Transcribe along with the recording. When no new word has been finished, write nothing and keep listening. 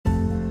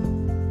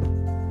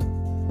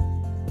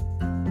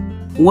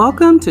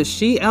Welcome to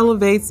She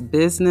Elevates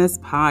Business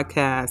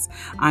Podcast.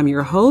 I'm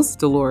your host,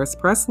 DeLores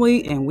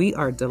Presley, and we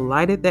are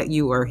delighted that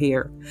you are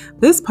here.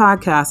 This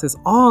podcast is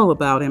all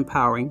about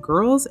empowering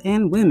girls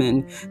and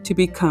women to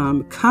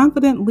become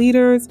confident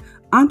leaders,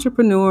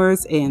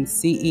 entrepreneurs, and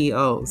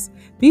CEOs.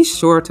 Be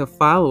sure to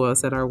follow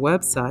us at our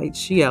website,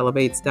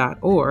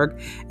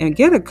 sheelevates.org, and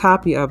get a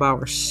copy of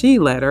our She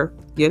Letter.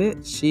 Get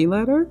it? She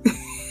Letter?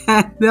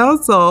 And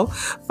also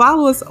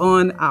follow us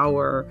on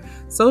our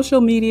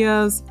social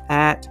medias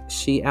at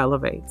She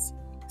Elevates.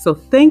 So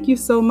thank you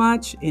so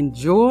much.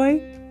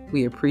 Enjoy.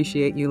 We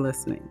appreciate you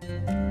listening.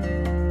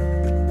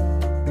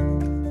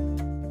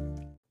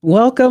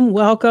 Welcome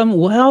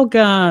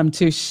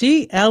to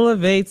She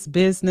Elevates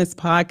Business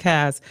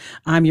Podcast.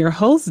 I'm your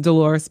host,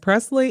 DeLores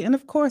Presley, and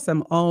of course,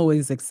 I'm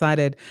always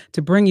excited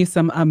to bring you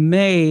some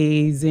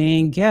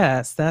amazing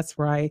guests. That's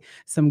right,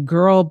 some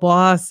girl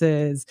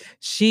bosses,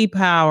 she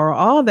power,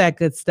 all that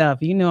good stuff.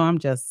 You know, I'm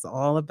just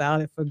all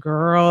about it for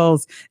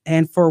girls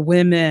and for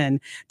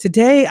women.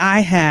 Today, I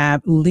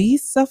have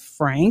Laurisa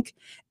Frank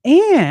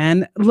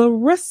and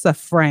Laurisa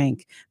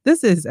Frank.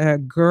 This is a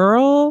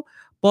girl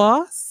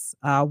boss,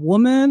 a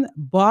woman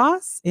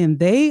boss, and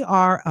they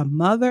are a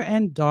mother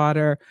and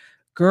daughter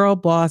girl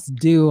boss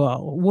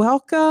duo.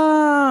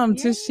 Welcome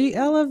to She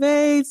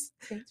Elevates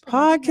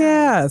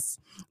Podcast.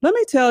 Let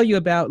me tell you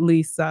about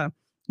Laurisa.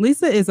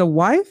 Laurisa is a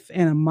wife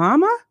and a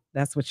mama.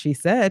 That's what she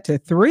said, to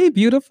 3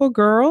 beautiful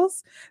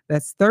girls.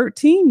 That's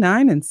 13,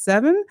 9, and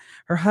 7.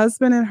 Her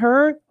husband and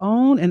her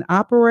own and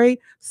operate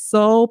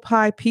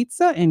SolPie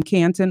Pizza in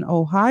Canton,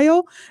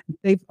 Ohio.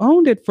 They've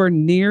owned it for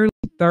nearly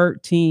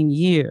 13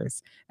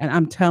 years. And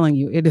I'm telling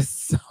you, it is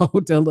so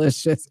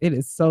delicious. It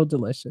is so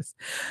delicious.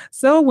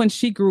 So when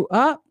she grew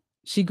up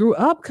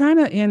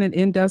kind of in an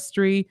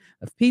industry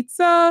of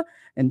pizza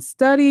and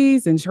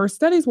studies, and her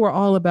studies were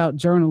all about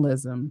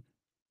journalism.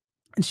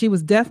 And she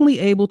was definitely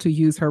able to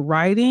use her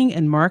writing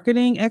and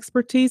marketing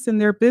expertise in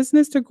their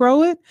business to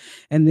grow it.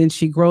 And then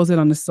she grows it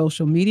on the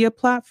social media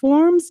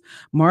platforms.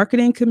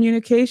 Marketing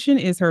communication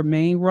is her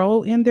main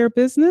role in their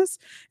business.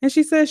 And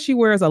she says she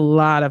wears a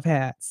lot of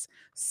hats.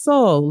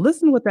 So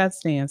listen what that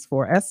stands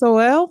for.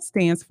 SOL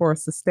stands for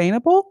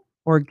sustainable,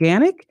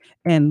 organic,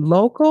 and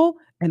local.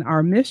 And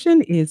our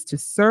mission is to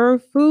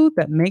serve food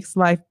that makes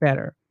life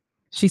better.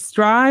 She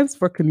strives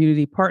for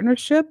community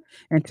partnership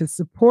and to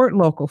support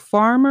local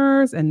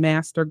farmers and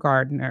master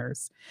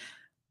gardeners.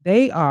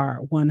 They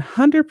are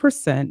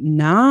 100%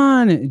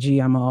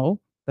 non-GMO,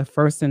 the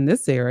first in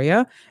this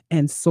area,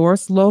 and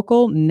source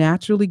local,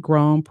 naturally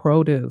grown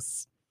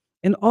produce.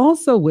 And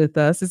also with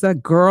us is a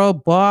girl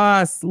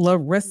boss,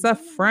 Laurisa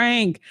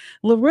Frank.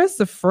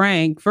 Laurisa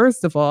Frank,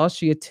 first of all,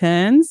 she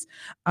attends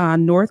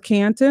North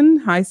Canton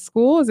High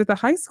School. Is it the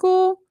high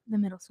school? The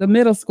middle school. The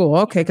middle school.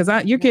 Okay, because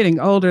you're getting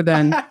older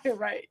than...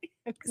 Right.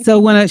 So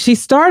when she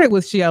started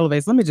with She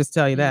Elevates, let me just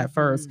tell you that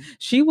first.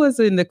 She was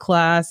in the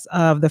class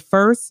of the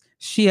first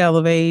She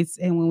Elevates,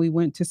 and when we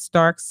went to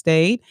Stark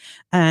State,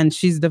 and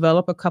she's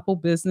developed a couple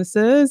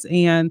businesses,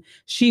 and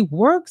she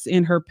works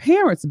in her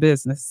parents'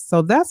 business.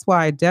 So that's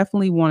why I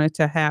definitely wanted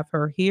to have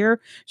her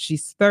here.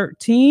 She's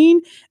 13,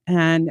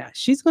 and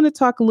she's going to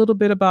talk a little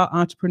bit about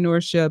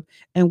entrepreneurship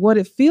and what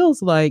it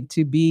feels like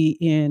to be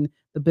in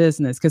the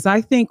business. Because I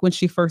think when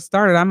she first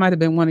started, I might have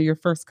been one of your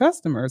first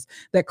customers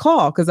that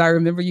called, because I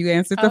remember you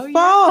answered the phone.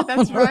 Yeah,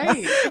 that's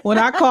right. When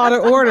I called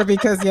an order,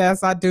 because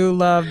yes, I do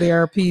love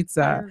their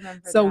pizza.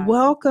 So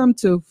welcome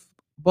to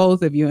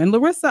both of you. And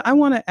Laurisa, I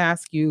want to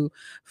ask you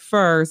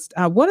first,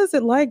 what is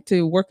it like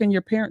to work in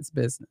your parents'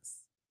 business?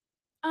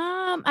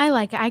 I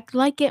like it. I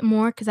like it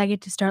more because I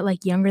get to start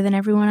like younger than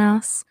everyone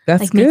else.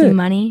 That's like good. Making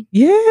money.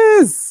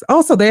 Yes.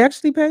 Oh, so they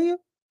actually pay you?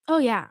 Oh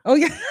yeah. Oh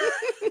yeah.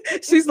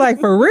 She's like,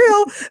 for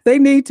real, they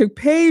need to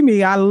pay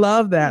me. I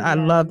love that. I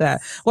love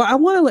that. Well, I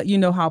want to let you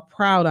know how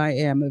proud I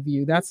am of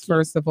you. That's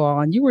first of all.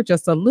 And you were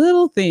just a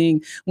little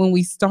thing when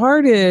we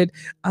started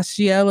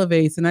She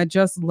Elevates. And I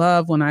just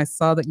love when I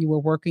saw that you were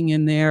working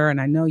in there. And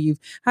I know you've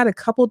had a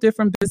couple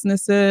different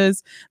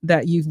businesses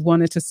that you've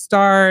wanted to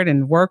start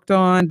and worked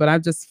on. But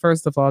I'm just,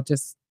 first of all,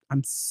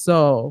 I'm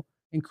so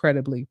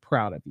incredibly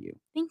proud of you.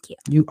 Thank you.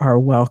 You are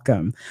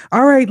welcome.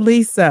 All right,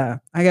 Laurisa,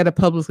 I got to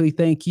publicly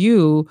thank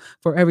you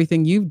for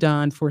everything you've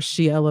done for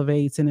She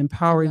Elevates and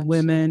empowering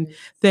women.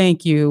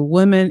 Thank you.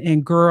 Women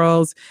and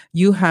girls,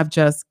 you have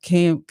just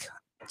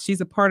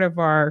she's a part of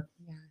our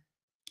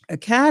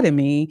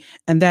academy,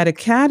 and that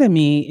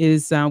academy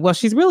is,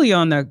 she's really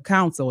on the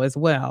council as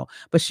well,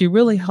 but she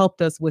really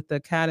helped us with the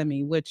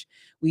academy, which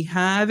we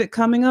have it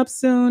coming up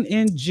soon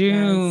in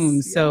June.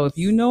 Yes, so if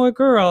you know a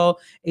girl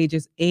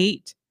ages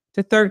 8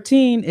 to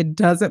 13, it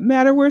doesn't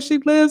matter where she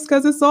lives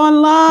because it's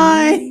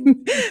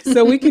online.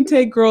 So we can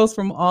take girls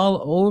from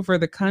all over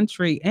the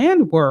country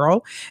and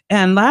world.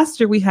 And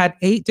last year we had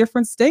 8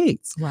 different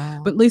states.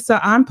 Wow. But Laurisa,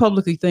 I'm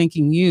publicly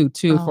thanking you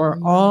too for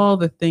all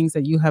the things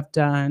that you have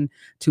done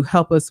to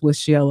help us with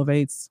She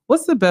Elevates.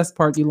 What's the best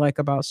part you like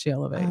about She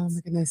Elevates? Oh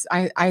my goodness.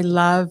 I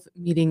love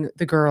meeting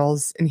the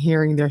girls and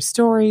hearing their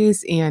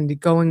stories and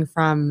going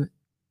from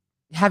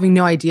having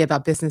no idea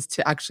about business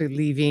to actually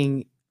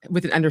leaving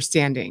with an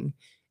understanding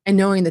and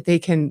knowing that they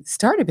can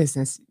start a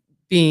business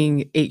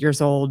being 8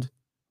 years old,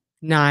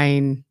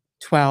 9,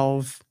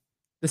 12.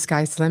 The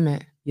sky's the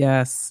limit.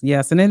 Yes,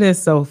 yes, and it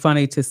is so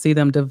funny to see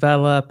them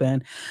develop,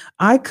 and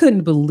I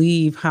couldn't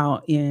believe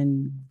how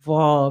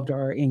involved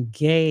or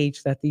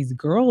engaged that these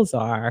girls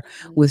are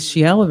with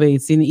She Mhm.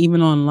 Elevates, and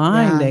even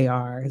online Yeah. they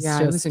are. It's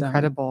Yeah, it was just,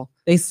 incredible.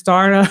 they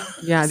start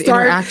Yeah, the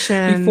start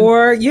interaction.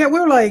 before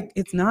we're like,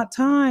 "It's not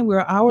time, we're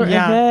an hour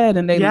Yeah. ahead,"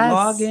 and they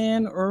log Yes.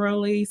 in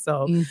early,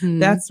 so Mhm.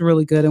 that's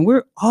really good, and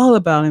we're all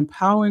about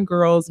empowering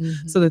girls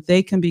so Mhm. that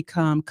they can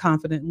become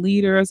confident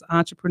leaders,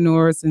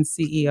 entrepreneurs, and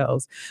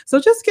CEOs. So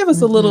just give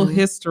us a little Mhm.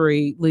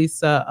 history,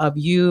 Lisa, of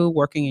you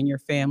working in your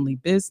family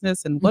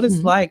business and what it's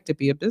Mhm. like to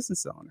be a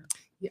business owner.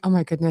 Oh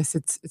my goodness,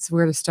 it's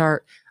where to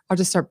start. I'll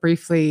just start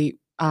briefly.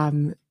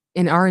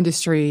 In our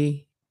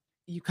industry,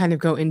 you kind of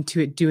go into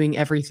it doing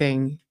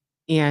everything,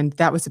 and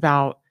that was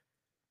about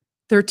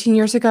 13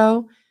 years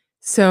ago.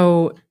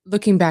 So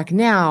looking back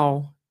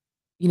now,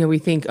 we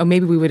think, oh,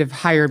 maybe we would have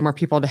hired more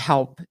people to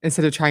help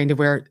instead of trying to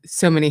wear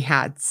so many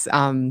hats.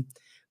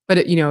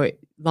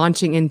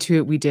 Launching into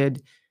it, we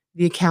did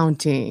the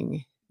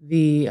accounting,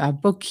 the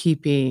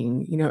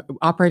bookkeeping,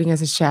 operating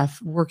as a chef,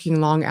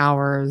 working long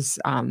hours,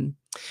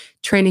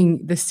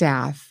 training the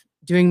staff,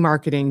 doing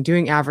marketing,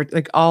 doing average,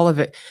 like all of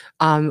it.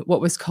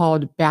 What was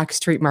called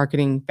backstreet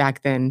marketing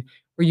back then,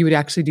 where you would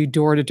actually do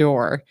door to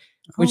door,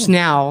 which Oh,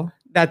 now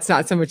that's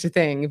not so much a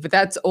thing, but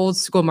that's old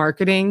school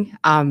marketing.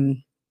 So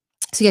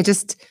yeah,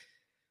 just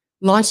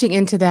launching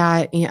into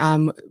that,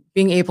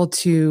 being able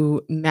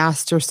to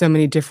master so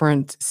many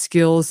different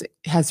skills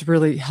has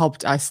really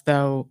helped us,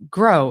 though,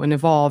 grow and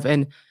evolve,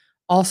 and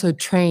also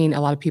train a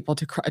lot of people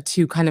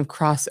to kind of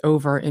cross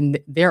over, and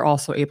they're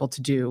also able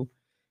to do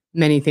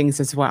many things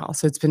as well.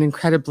 So it's been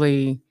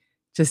incredibly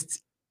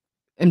just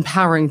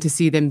empowering to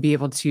see them be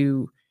able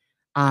to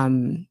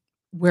um,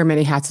 wear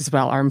many hats as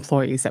well. Our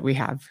employees that we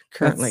have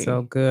that's so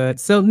currently. good.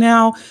 So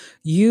now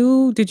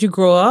did you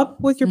grow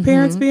up with your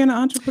parents Mhm. being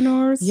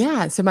entrepreneurs?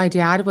 Yeah, so my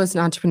dad was an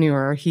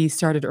entrepreneur. He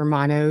started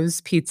Hermano's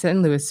Pizza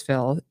in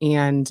Louisville,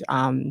 and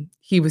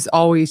he was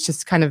always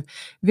just kind of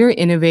very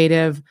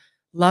innovative,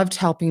 loved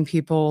helping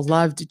people,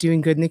 loved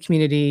doing good in the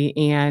community,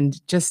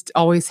 and just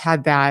always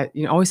had that,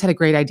 always had a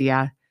great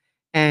idea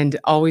and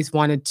always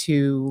wanted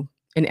to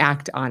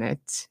enact on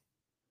it.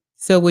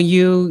 So when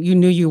you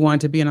knew you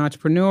wanted to be an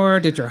entrepreneur,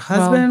 did your Well,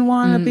 husband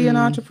want to be an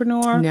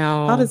entrepreneur?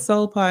 How did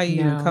no, SolPie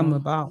even come no.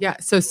 about? Yeah,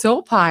 so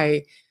Soul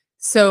Pie,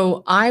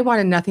 so I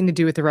wanted nothing to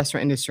do with the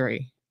restaurant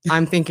industry.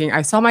 I'm thinking,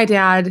 I saw my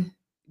dad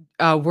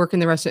work in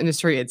the restaurant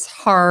industry. It's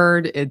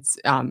hard. It's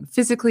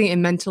physically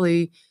and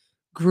mentally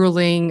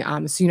grueling.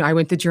 So I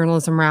went the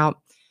journalism route.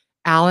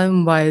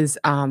 Alan was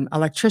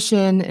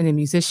electrician and a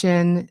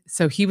musician,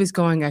 so he was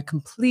going a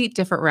complete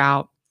different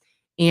route.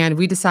 And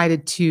we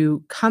decided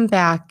to come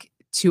back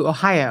to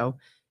Ohio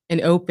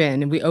and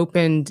open. And we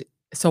opened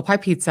Soul Pie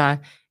Pizza,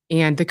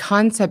 and the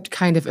concept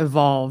kind of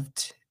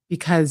evolved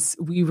because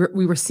we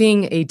were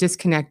seeing a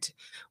disconnect.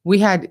 We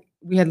had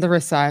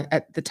Larissa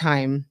at the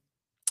time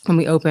when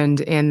we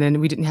opened, and then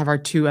we didn't have our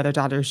two other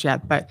daughters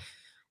yet, but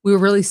we were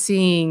really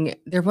seeing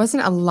there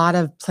wasn't a lot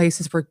of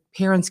places where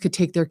parents could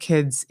take their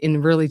kids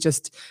and really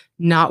just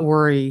not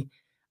worry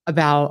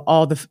about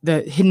all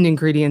the hidden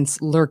ingredients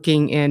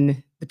lurking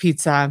in the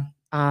pizza.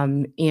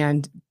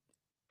 And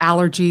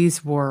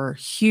allergies were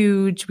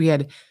huge. We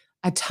had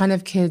a ton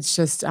of kids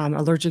just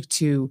allergic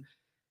to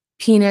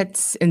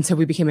peanuts, and so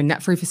we became a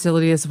nut-free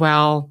facility as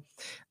well.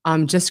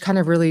 Just kind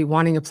of really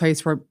wanting a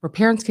place where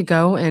parents could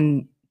go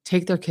and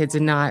take their kids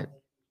and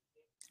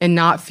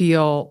not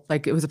feel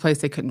like it was a place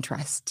they couldn't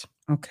trust.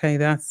 Okay,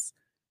 that's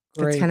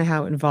That's great. kinda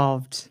how it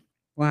evolved.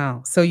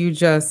 Wow. So you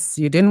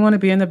didn't want to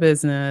be in the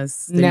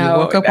business. Then you No,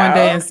 woke up one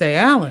day no. and say,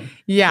 Alan, let's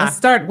Yeah.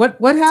 start.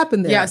 What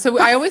happened Yeah, there? so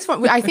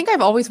I think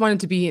I've always wanted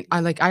to be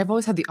I've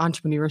always had the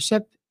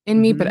entrepreneurship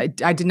in me, but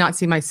Mhm. I did not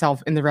see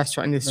myself in the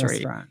restaurant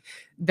industry, Restaurant.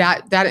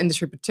 that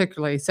industry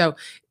particularly. So,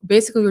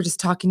 basically, we were just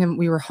talking and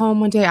we were home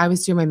one day, I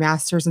was doing my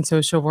master's in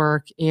social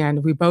work,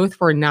 and we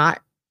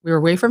were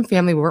away from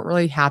family, we weren't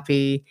really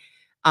happy.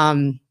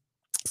 Um,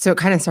 so it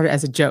kinda started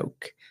as a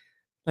joke.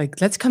 Like,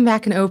 "Let's come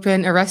back and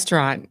open a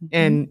restaurant." Mhm.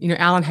 And,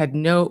 Alan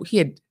he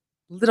had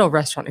little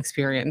restaurant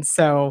experience,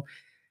 so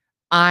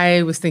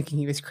I was thinking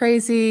he was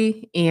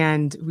crazy,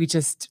 and we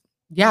just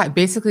yeah,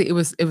 basically, it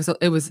was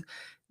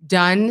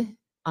done.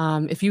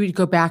 If you would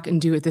go back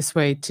and do it this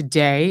way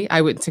today,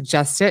 I wouldn't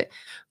suggest it,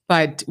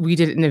 but we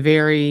did it in a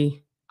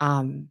very,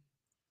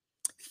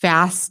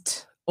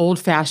 fast,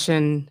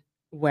 old-fashioned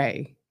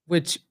way,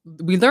 which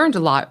we learned a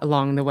lot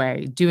along the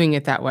way doing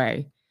it that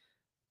way.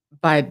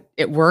 But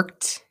it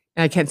worked,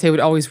 and I can't say it would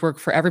always work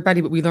for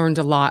everybody, but we learned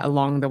a lot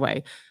along the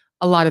way.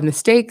 A lot of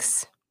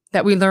mistakes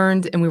that we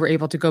learned, and we were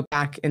able to go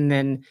back and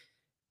then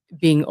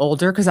being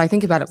older, because I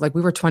think about it, like,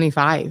 we were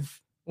 25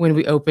 when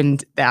we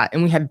opened that,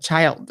 and we had a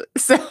child.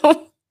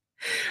 So,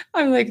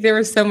 I'm like, there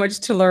was so much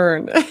to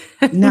learn.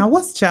 Now,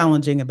 what's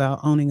challenging about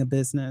owning a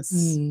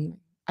business?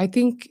 I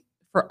think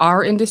for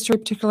our industry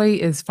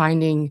particularly is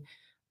finding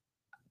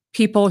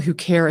people who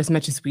care as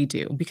much as we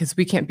do, because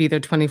we can't be there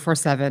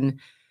 24/7.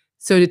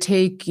 So to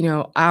take,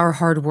 our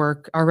hard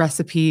work, our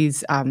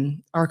recipes,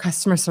 our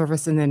customer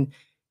service, and then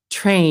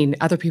train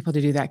other people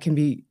to do that can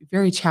be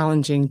very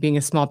challenging being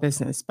a small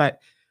business. But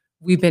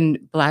we've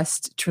been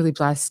blessed, truly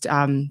blessed,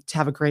 to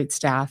have a great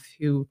staff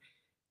who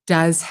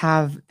does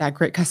have that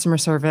great customer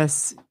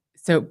service.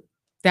 So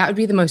that would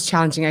be the most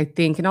challenging, I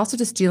think. And also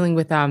just dealing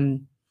with,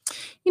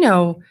 you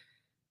know,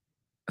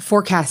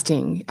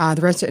 forecasting. The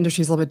restaurant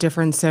industry is a little bit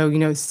different.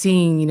 So,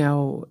 seeing,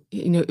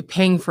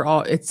 paying for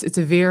all, it's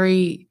a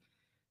very,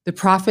 the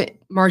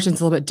profit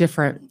margin's a little bit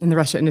different in the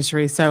restaurant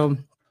industry. So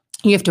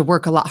you have to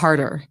work a lot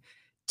harder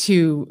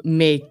to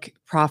make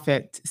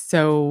profit.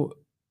 So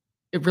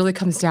it really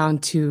comes down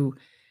to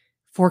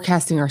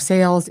forecasting our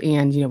sales.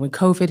 And, when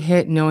COVID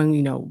hit,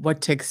 knowing,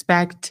 what to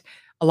expect.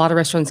 A lot of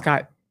restaurants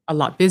got a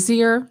lot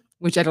busier,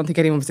 which I don't think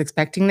anyone was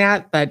expecting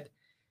that, but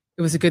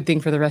it was a good thing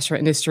for the restaurant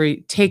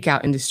industry,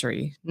 takeout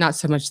industry, not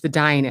so much the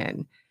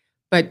dine-in.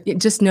 But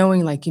just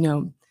knowing, like,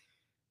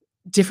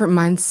 different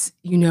months,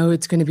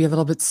 it's going to be a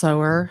little bit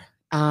slower,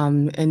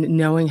 and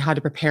knowing how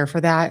to prepare for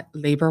that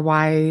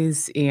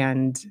labor-wise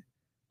and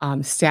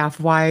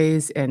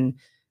staff-wise and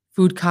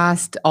food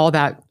cost, all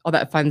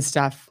that fun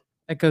stuff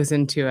that goes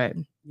into it.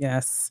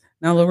 Yes.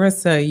 Now,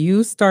 Laurisa,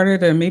 you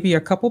started maybe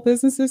a couple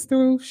businesses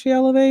through She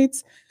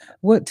Elevates.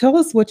 Tell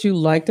us what you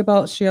liked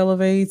about She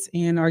Elevates,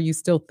 and are you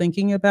still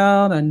thinking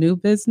about a new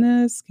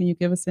business? Can you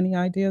give us any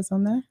ideas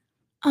on that?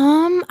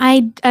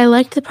 I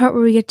liked the part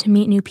where we get to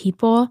meet new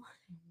people,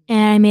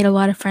 and I made a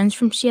lot of friends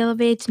from She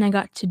Elevates, and I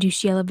got to do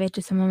She Elevates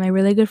with some of my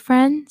really good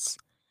friends.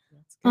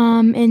 That's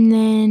good. And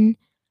then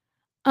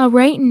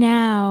right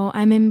now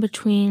I'm in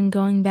between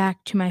going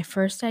back to my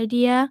first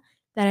idea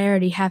that I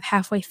already have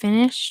halfway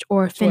finished,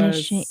 or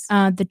finishing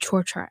the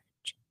chore chart.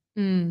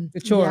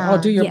 The chore. Oh,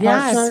 do your part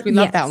Yes, chart? we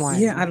love that Yes. one.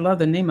 Yeah, I love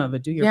the name of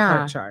it. Do your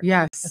part chart.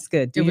 Yes. That's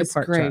good. Do It your was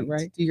part great. chart,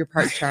 right? Do your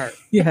part chart.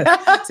 Yes.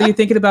 So you're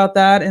thinking about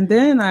that. And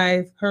then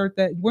I've heard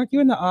that, weren't you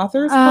in the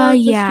author's part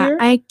this Yeah, year?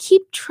 I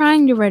keep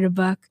trying to write a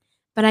book,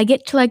 but I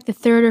get to like the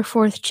third or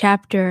fourth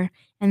chapter,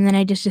 and then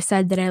I just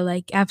decide that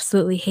I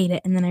absolutely hate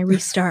it, and then I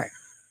restart.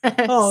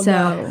 Oh,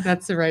 no. So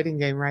That's the writing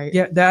game, right?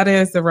 Yeah, that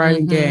is the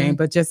writing game, Mhm.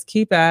 but just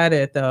keep at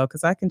it though,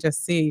 because I can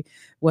just see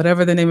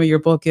whatever the name of your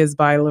book is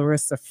by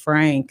Laurisa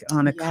Frank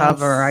on a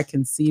cover. I Yes.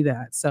 can see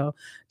that. So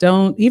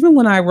don't, even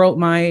when I wrote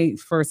my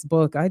first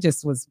book, I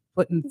just was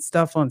putting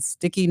stuff on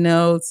sticky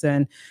notes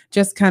and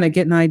just kind of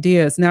getting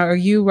ideas. Now, are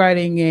you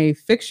writing a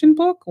fiction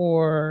book,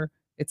 or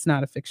it's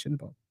not a fiction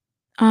book?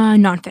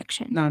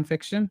 nonfiction.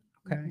 Nonfiction?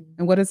 Okay. Mhm.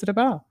 And what is it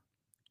about?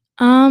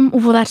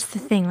 Well, that's the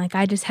thing. Like,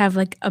 I just have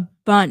like a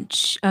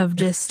bunch of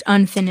just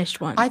unfinished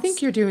ones. I think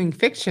you're doing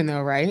fiction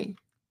though, right?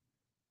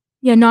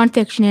 Yeah,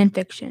 nonfiction and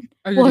fiction.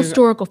 Oh, you're Well, doing-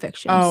 historical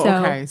fiction. Oh, so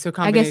okay. So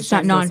I guess it's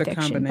not combination. So it's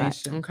a nonfiction, but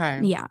combination. Okay.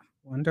 yeah.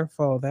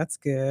 Wonderful. That's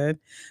good.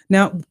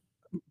 Now,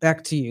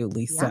 back to you,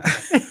 Lisa.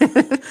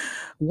 Yeah.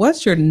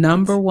 What's your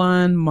number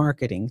one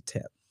marketing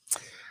tip?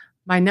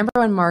 My number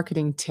one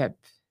marketing tip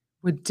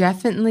would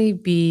definitely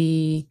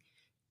be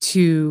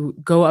to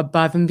go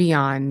above and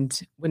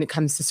beyond when it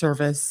comes to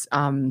service.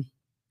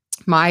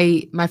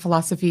 My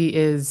philosophy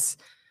is,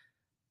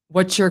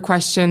 what's your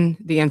question?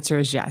 The answer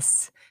is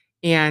yes.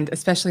 And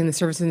especially in the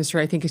service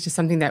industry, I think it's just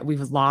something that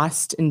we've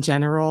lost in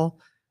general.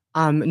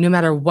 No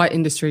matter what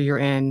industry you're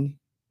in,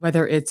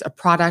 whether it's a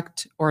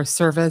product or a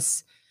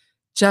service,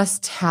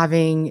 just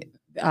having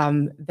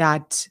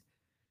that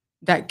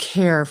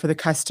care for the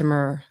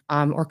customer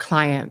or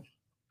client,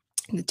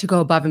 to go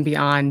above and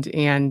beyond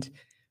and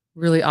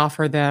really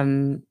offer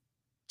them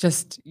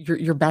just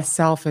your best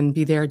self and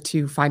be there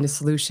to find a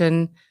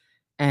solution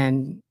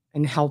and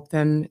help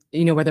them,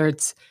 whether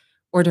it's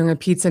ordering a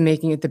pizza,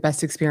 making it the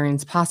best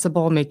experience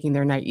possible, making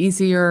their night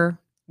easier,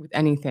 with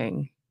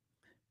anything.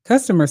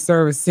 Customer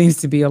service seems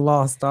to be a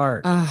lost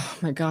art Oh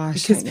my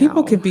gosh. because I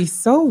people can know. be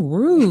so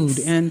rude.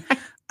 Yes. And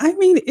I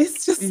mean,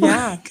 it's just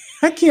Yeah. like,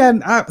 I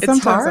can't, It's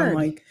sometimes I'm hard.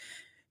 like,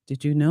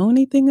 did you know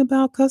anything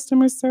about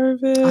customer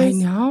service? I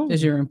know.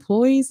 Does your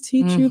employees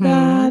teach you Mhm.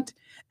 that?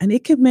 And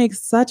it could make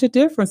such a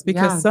difference,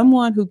 because Yeah.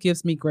 someone who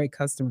gives me great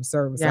customer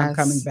service, I'm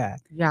coming Yes.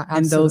 back. Yeah,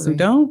 And those who absolutely.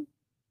 don't,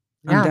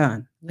 I'm Yeah.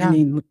 done. I Yeah.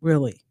 mean,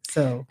 really.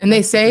 So, And they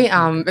that's a say, good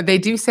market. but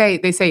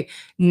they say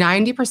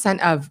 90%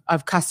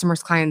 of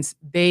customers, clients,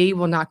 they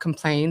will not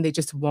complain. They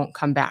just won't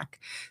come back.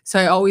 So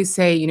I always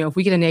say, if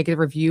we get a negative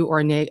review or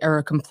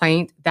a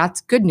complaint,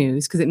 that's good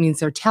news, because it means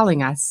they're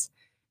telling us,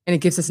 and it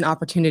gives us an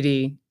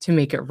opportunity to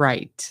make it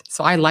right.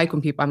 So I like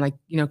when people, I'm like,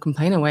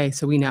 complain away,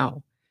 so we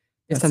know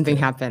if That's something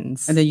good.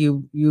 happens. And then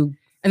you And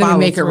then we follow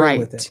make it through right.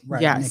 with it.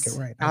 Right. Yes. Make it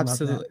right. I love that.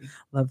 Absolutely.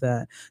 Love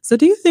that. So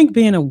do you think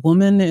being a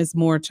woman is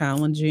more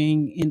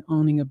challenging in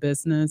owning a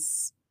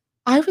business?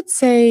 I would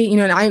say,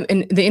 and I'm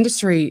in the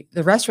industry,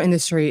 the restaurant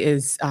industry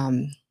is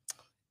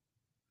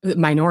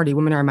minority.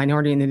 Women are a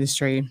minority in the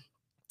industry.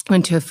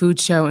 Went to a food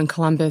show in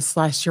Columbus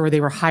last year where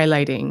they were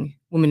highlighting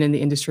women in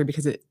the industry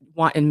because it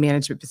want in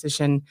management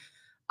position.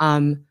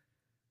 I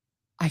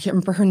can't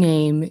remember her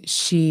name.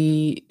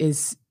 She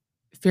is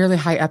fairly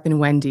high up in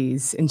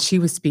Wendy's, and she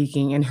was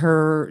speaking, and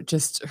her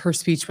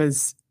speech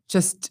was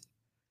just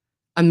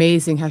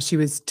amazing. How she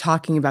was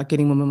talking about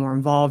getting women more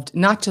involved,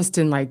 not just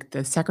in like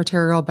the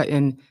secretarial, but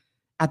in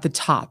at the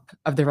top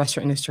of the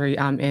restaurant industry,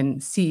 in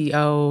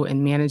CEO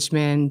and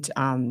management,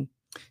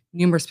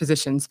 numerous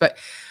positions. But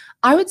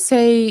I would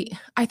say,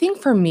 I think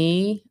for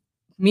me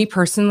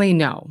personally,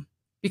 no,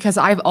 because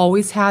I've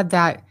always had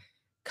that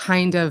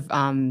kind of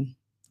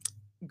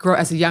grow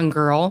as a young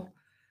girl,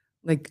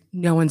 like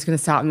no one's going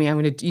to stop me.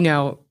 I'm going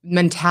to,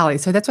 mentality.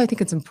 So that's why I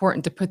think it's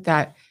important to put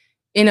that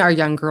in our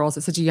young girls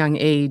at such a young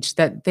age,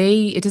 that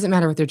it doesn't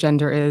matter what their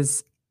gender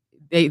is.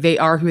 They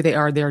are who they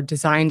are. They're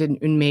designed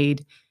and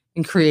made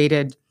and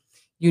created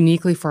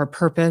uniquely for a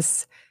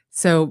purpose.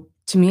 So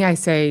to me, I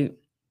say,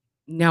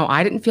 no,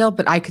 I didn't feel,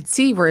 but I could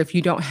see where if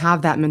you don't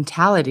have that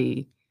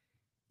mentality,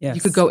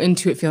 you could go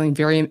into it feeling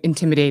very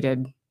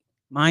intimidated.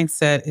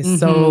 Mindset is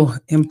so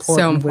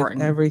important important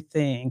with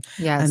everything.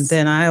 Yes. And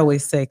then I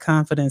always say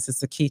confidence is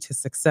the key to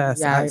success.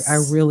 Yes. I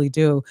really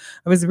do.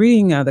 I was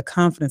reading the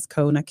Confidence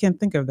Code, and I can't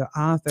think of the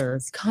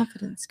authors.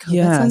 Confidence Code.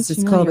 Yes,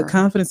 it's called the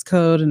Confidence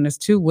Code, and there's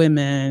two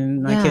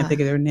women. I can't think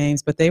of their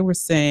names, but they were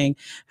saying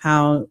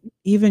how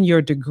even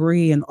your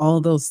degree and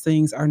all those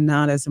things are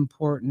not as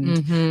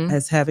important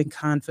as having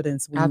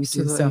confidence when you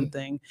do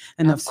something.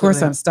 And of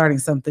course, I'm starting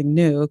something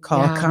new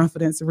called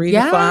Confidence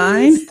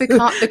Redefined.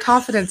 Yes, the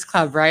Confidence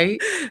Club, right?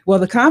 Well,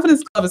 the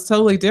Confidence Club is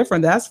totally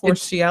different. That's for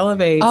She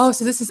Elevates. Oh,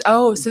 so this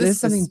is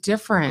something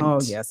different.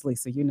 Oh, yes,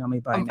 Lisa, you know me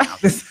by now.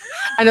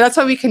 I know that's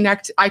why we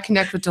connect. I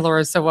connect with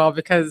DeLores so well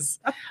because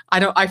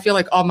I feel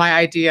like all my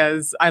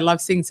ideas, I love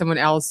seeing someone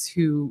else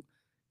who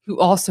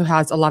also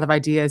has a lot of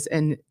ideas,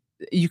 and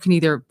you can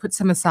either put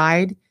some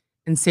aside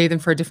and save them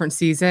for a different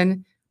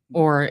season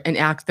or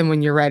enact them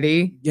when you're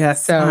ready.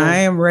 Yes, so I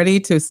am ready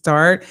to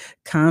start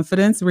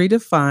Confidence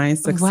Redefined.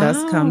 Success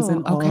comes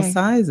in all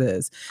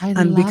sizes.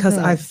 Because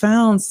I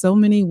found so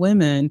many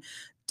women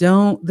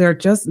they're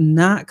just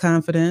not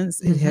confident.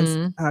 It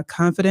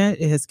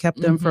has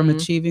kept them from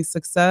achieving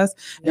success,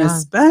 and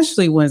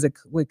especially when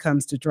it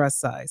comes to dress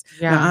size.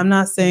 Now, I'm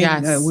not saying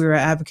we're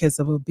advocates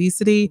of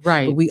obesity,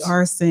 but we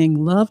are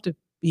saying love to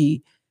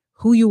be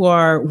who you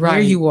are, where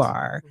you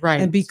are,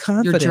 and be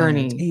confident, your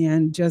journey,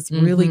 and just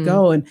really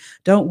go, and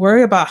don't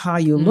worry about how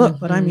you look.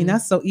 But I mean,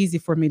 that's so easy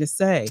for me to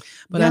say,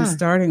 but I'm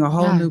starting a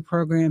whole new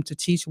program to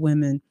teach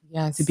women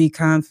to be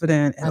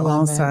confident at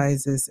all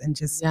sizes, and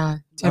just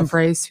to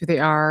embrace who they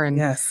are,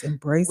 and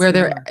embrace where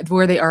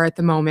they are at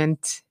the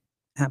moment.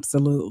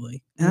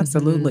 Absolutely.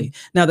 Absolutely.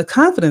 Now, the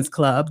Confidence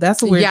Club,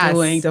 that's what we're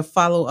doing to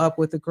follow up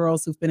with the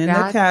girls who've been in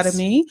the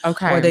academy,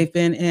 or they've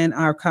been in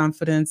our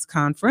confidence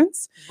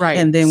conference. Right.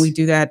 And then we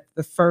do that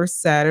the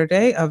first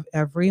Saturday of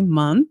every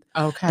month.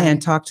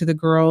 And talk to the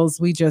girls.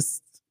 We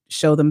just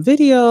show them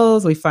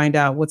videos. We find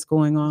out what's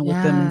going on with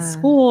them in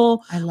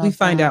school. We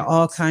find out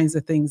all kinds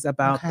of things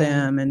about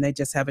them, and they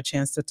just have a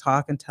chance to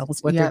talk and tell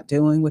us what they're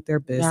doing with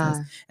their business.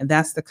 And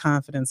that's the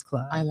Confidence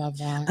Club. I love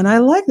that. And I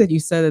like that you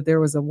said that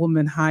there was a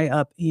woman high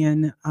up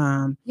in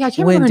I can't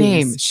remember her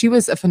name. She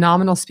was a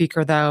phenomenal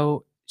speaker,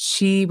 though.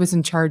 She was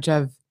in charge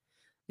of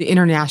the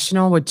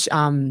international, which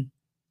I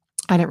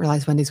didn't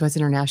realize Wendy's was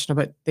international,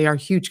 but they are a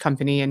huge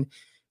company, and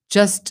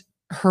just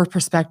her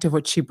perspective,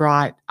 what she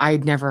brought,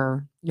 I'd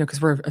never,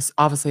 because we're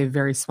obviously a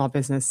very small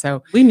business.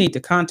 So we need to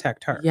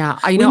contact her. Yeah,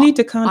 we need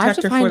to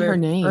contact her for her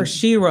name or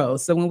Shiro.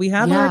 So when we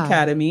have our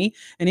academy,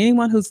 and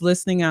anyone who's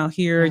listening out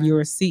here,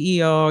 you're a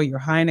CEO, you're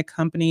high in a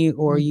company,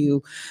 or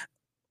you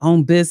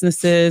own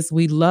businesses,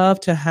 we love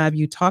to have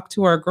you talk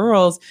to our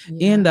girls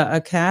in the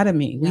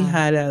academy. We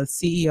had a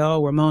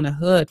CEO, Ramona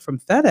Hood from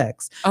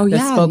FedEx,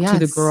 that spoke to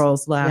the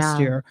girls last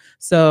year.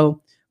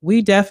 So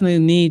we definitely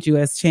need you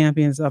as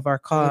champions of our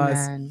cause.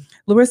 Amen.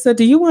 Laurisa,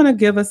 do you want to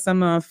give us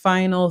some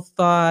final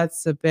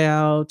thoughts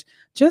about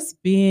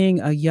just being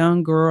a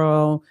young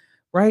girl?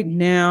 Right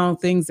now,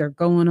 things are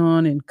going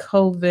on in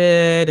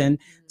COVID, and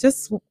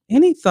just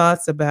any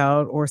thoughts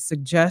about or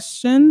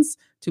suggestions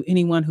to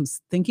anyone who's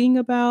thinking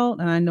about,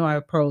 and I know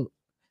I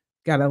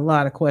got a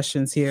lot of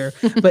questions here,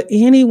 but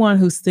anyone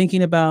who's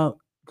thinking about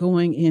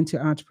going into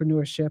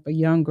entrepreneurship, a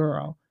young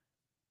girl.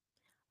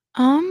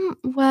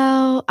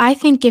 Well, I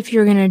think if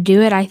you're gonna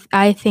do it,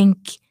 I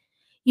think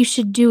you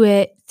should do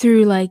it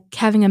through like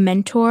having a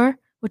mentor,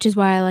 which is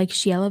why I like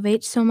She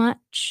Elevates so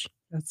much.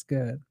 That's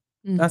good.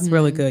 That's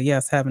really good.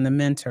 Yes, having a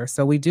mentor.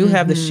 So we do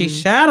have the She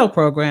Shadow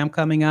program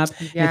coming up.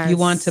 If you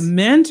want to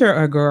mentor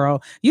a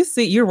girl,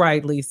 you're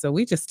right, Lisa.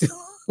 We just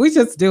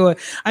do it.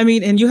 I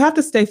mean, and you have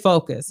to stay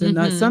focused.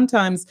 And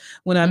sometimes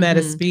when I'm at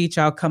a speech,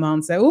 I'll come out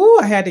and say, "Oh,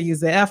 I had to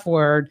use the F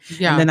word,"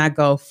 and then I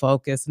go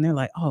focus, and they're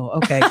like, "Oh,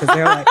 okay," because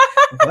they're like,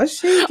 "What's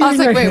she?" I was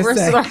like, "Wait, where's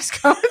the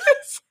going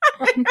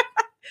with this?"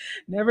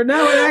 Never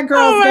know where that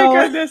girl's going. Oh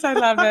my goodness, I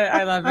love it.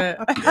 I love it.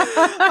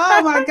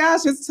 Oh my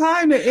gosh, it's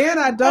time to end.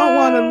 I don't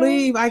want to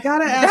leave. I got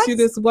to ask you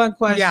this one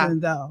question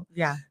though.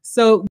 Yeah.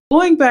 So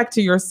going back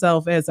to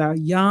yourself as a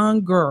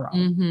young girl,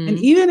 and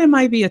even it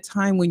might be a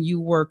time when you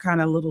were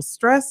kind of a little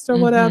stressed or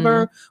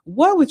whatever,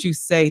 what would you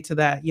say to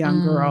that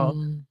young girl?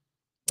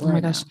 Oh my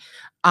right gosh. now?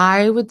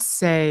 I would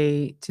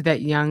say to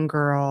that young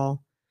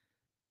girl,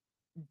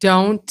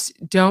 don't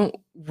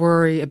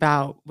worry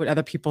about what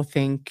other people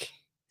think.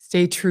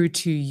 Stay true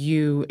to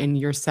you and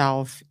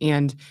yourself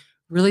and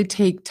really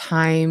take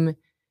time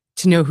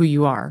to know who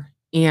you are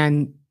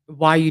and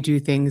why you do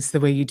things the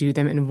way you do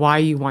them and why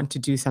you want to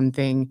do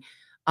something.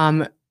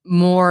 Um,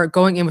 more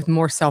going in with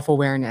more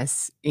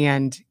self-awareness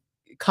and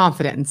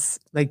confidence.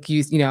 Like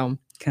confidence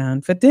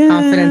always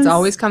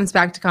Confidence. comes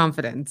back to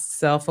confidence.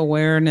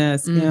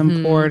 Self-awareness,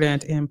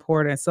 Mhm.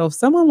 important. So if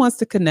someone wants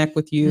to connect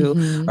with you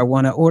Mhm. or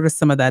want to order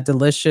some of that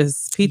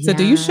delicious pizza,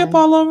 do you ship Yeah.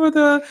 all over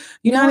the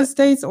You know United what?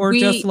 States or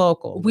just We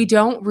local? we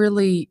don't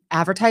really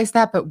advertise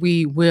that, but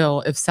we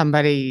will if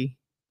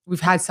we've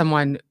had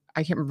someone,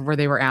 I can't remember where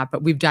they were at,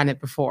 but we've done it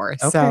before.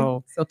 Okay.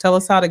 So, So tell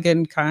us how to get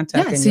in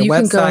contact yeah, and so your you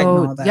can website and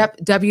go, all that. yep,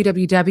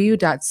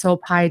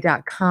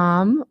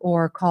 www.solpie.com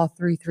or call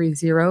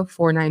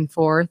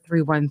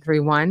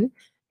 330-494-3131.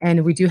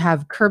 And we do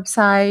have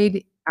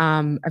curbside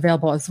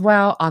available as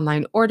well,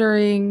 online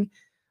ordering,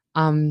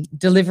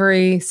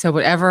 delivery. So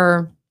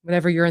whatever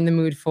you're in the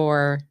mood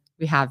for,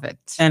 we have it.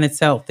 And it's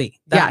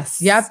healthy.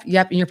 Yes. Yep.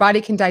 And your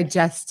body can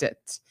digest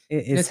it.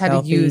 It Knows is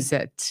how to use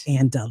healthy it. and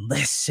And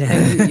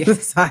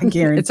delicious. I it's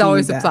guarantee you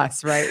always a that.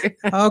 plus, right?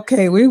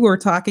 Okay, we were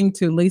talking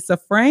to Lisa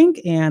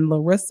Frank and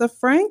Laurisa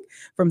Frank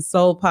from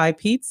SolPie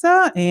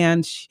Pizza,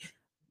 and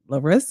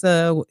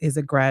Larissa is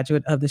a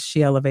graduate of the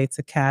She Elevates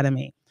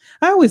Academy.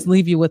 I always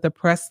leave you with a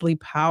Presley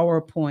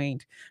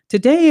PowerPoint.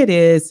 Today it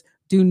is: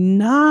 do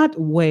not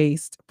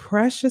waste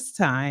precious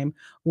time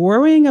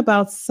worrying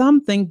about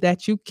something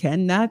that you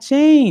cannot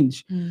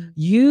change. Mm.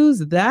 Use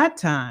that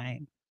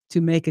time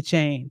to make a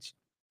change.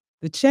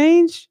 The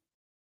change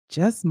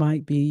just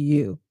might be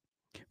you.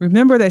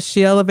 Remember that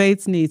She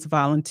Elevates needs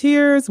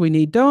volunteers, we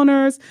need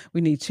donors,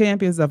 we need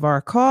champions of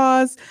our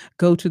cause.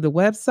 Go to the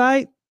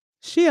website,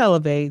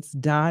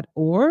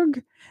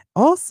 sheelevates.org.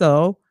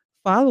 Also,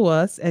 follow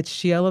us at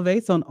She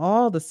Elevates on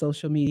all the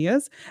social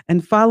medias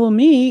and follow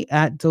me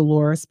at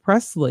DeLores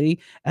Presley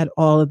at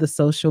all of the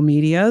social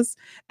medias.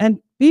 And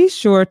be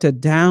sure to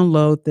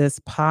download this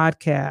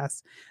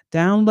podcast.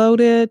 Download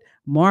it,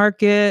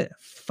 mark it,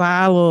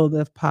 follow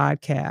the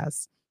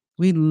podcast.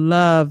 We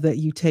love that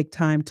you take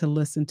time to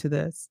listen to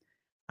this.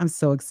 I'm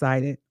so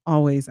excited.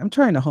 Always. I'm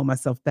trying to hold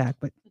myself back,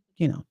 but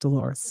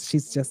DeLores,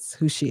 she's just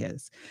who she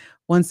is.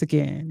 Once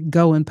again,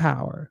 go in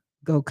power,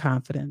 go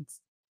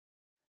confidence,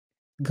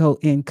 go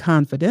in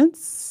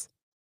confidence.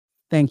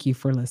 Thank you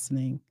for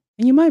listening.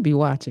 And you might be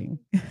watching.